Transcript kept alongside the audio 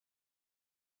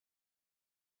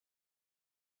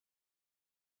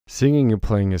singing and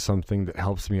playing is something that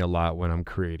helps me a lot when I'm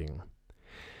creating.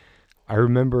 I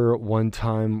remember one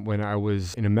time when I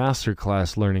was in a master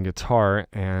class learning guitar,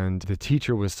 and the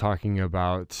teacher was talking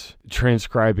about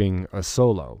transcribing a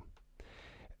solo.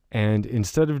 And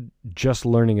instead of just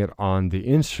learning it on the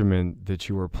instrument that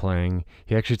you were playing,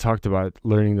 he actually talked about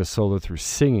learning the solo through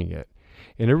singing it.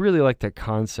 And I really liked that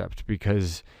concept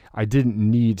because I didn't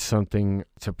need something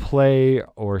to play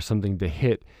or something to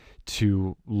hit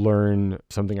to learn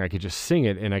something. I could just sing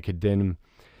it, and I could then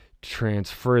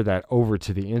transfer that over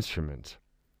to the instrument.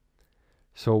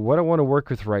 So what I want to work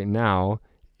with right now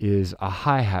is a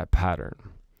hi-hat pattern.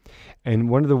 And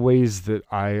one of the ways that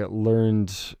I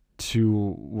learned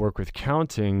to work with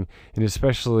counting, and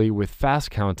especially with fast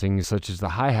counting, such as the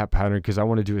hi-hat pattern, because I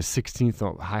want to do a 16th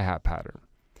note hi-hat pattern,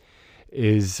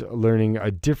 is learning a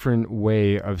different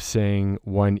way of saying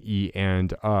one E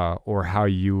and or how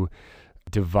you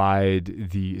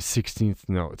divide the 16th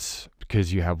notes,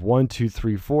 because you have 1, 2,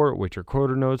 3, 4, which are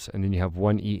quarter notes, and then you have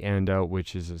one E and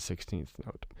which is a 16th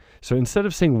note. So instead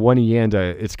of saying one E and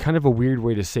it's kind of a weird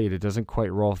way to say it. It doesn't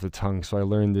quite roll off the tongue. So I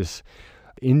learned this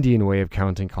Indian way of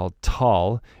counting called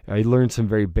Tal. I learned some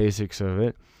very basics of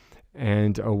it.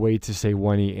 And a way to say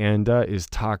one E and is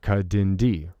taka din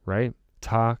di, right?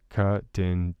 Taka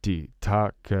din di,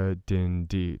 taka din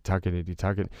di, taka din di,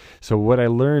 taka. So what I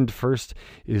learned first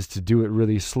is to do it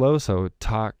really slow. So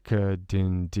taka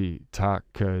din di,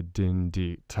 taka din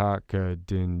di, taka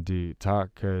din di,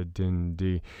 taka din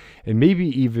di. And maybe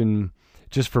even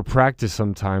just for practice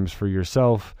sometimes for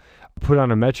yourself, put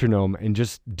on a metronome and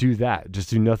just do that.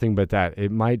 Just do nothing but that. It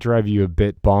might drive you a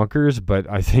bit bonkers, but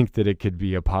I think that it could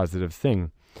be a positive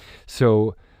thing.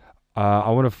 So I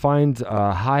want to find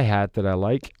a hi-hat that I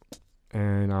like.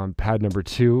 And on pad number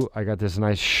 2, I got this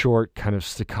nice short kind of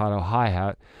staccato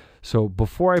hi-hat. So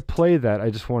before I play that, I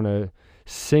just want to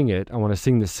sing it. I want to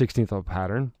sing the 16th note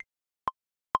pattern.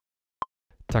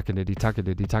 Takadiddy,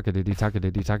 takadiddy, takadiddy,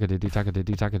 takadiddy, takadiddy,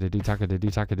 takadiddy, takadiddy,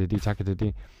 takadiddy, takadiddy,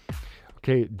 takadiddy.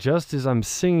 Okay, just as I'm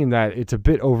singing that, it's a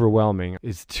bit overwhelming.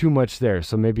 It's too much there.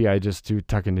 So maybe I just do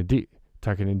takadiddy,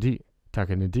 takadiddy,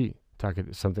 takadiddy,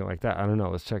 takadiddy, something like that. I don't know.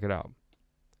 Let's check it out.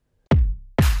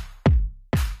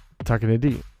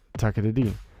 Takadiddy,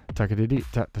 takadiddy, takadiddy,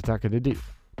 takadiddy,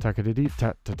 takadiddy,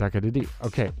 takadiddy.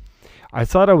 Okay, I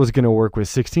thought I was going to work with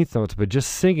 16th notes, but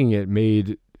just singing it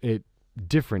made it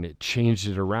different. It changed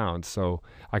it around. So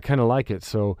I kind of like it.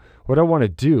 So what I want to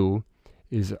do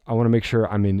is I want to make sure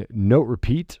I'm in note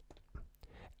repeat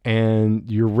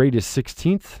and your rate is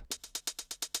 16th,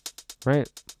 right?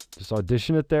 Just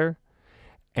audition it there.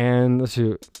 And let's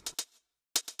see.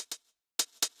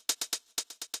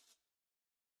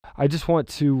 I just want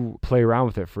to play around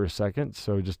with it for a second.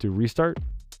 So just do restart.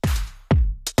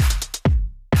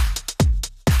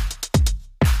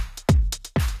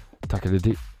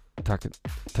 Takadiddy, takadiddy,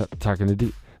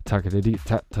 takadiddy, takadiddy,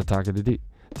 takadiddy,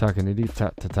 takadiddy,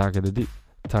 takadiddy,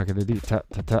 takadiddy, takadiddy,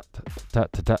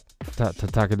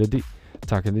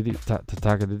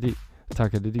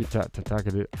 takadiddy,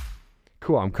 takadiddy.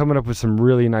 Cool. I'm coming up with some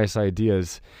really nice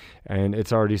ideas, and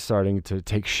it's already starting to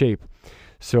take shape.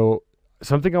 So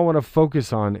something I want to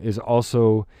focus on is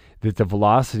also that the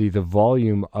velocity, the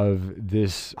volume of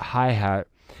this hi-hat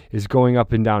is going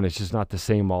up and down. It's just not the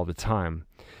same all the time.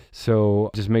 So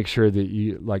just make sure that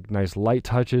you like nice light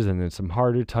touches and then some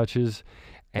harder touches.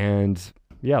 And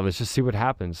yeah, let's just see what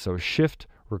happens. So shift,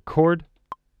 record.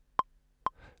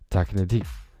 Takadiddy,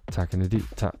 takadiddy,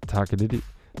 takadiddy,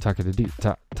 takadiddy, takadiddy,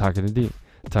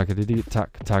 takadiddy, takadiddy,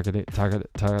 takadiddy, takadiddy,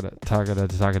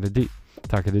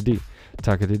 takadiddy,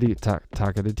 takadiddy, takadiddy,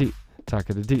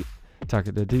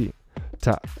 takadiddy,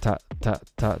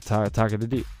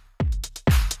 takadiddy.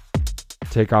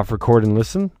 Take off, record, and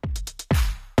listen.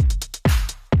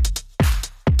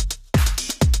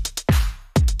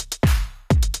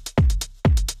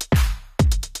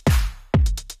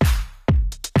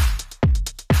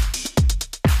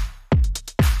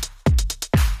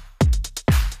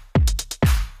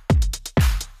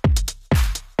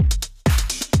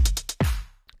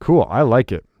 Cool, I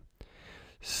like it.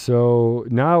 So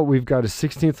now we've got a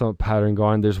 16th note pattern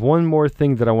going. There's one more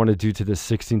thing that I want to do to this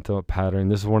 16th note pattern.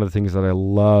 This is one of the things that I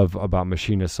love about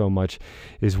Maschine so much,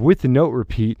 is with the note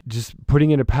repeat, just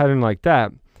putting in a pattern like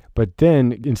that. But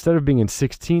then instead of being in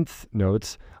 16th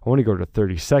notes, I want to go to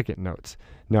 32nd notes.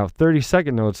 Now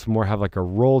 32nd notes more have like a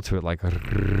roll to it, like I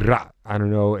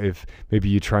don't know if maybe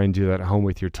you try and do that at home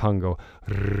with your tongue, go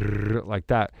like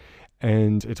that.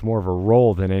 And it's more of a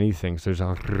roll than anything. So there's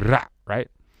a right?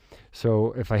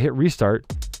 So if I hit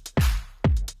restart,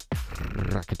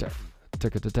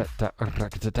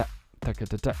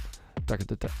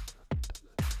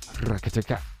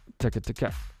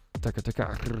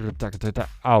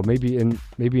 Oh, maybe in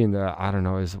the, I don't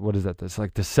know, what is that? That's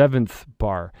like the 7th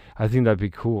bar. I think that'd be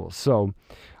cool. So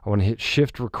I want to hit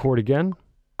Shift record again.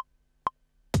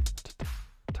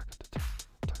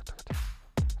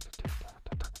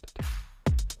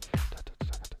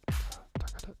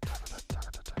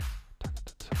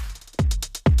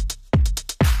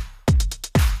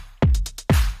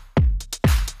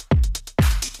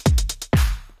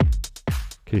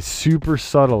 Okay, super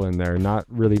subtle in there, not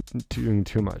really doing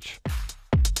too much.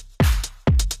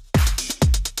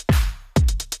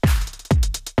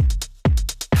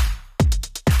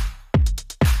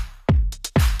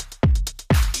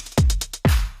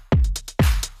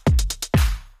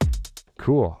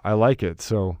 Cool, I like it.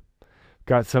 So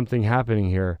got something happening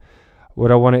here.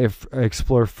 What I want to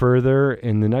explore further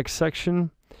in the next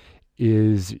section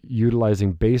is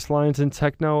utilizing bass lines in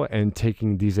techno and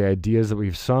taking these ideas that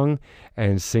we've sung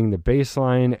and sing the bass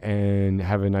line and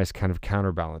have a nice kind of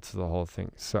counterbalance to the whole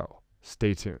thing. So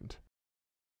stay tuned.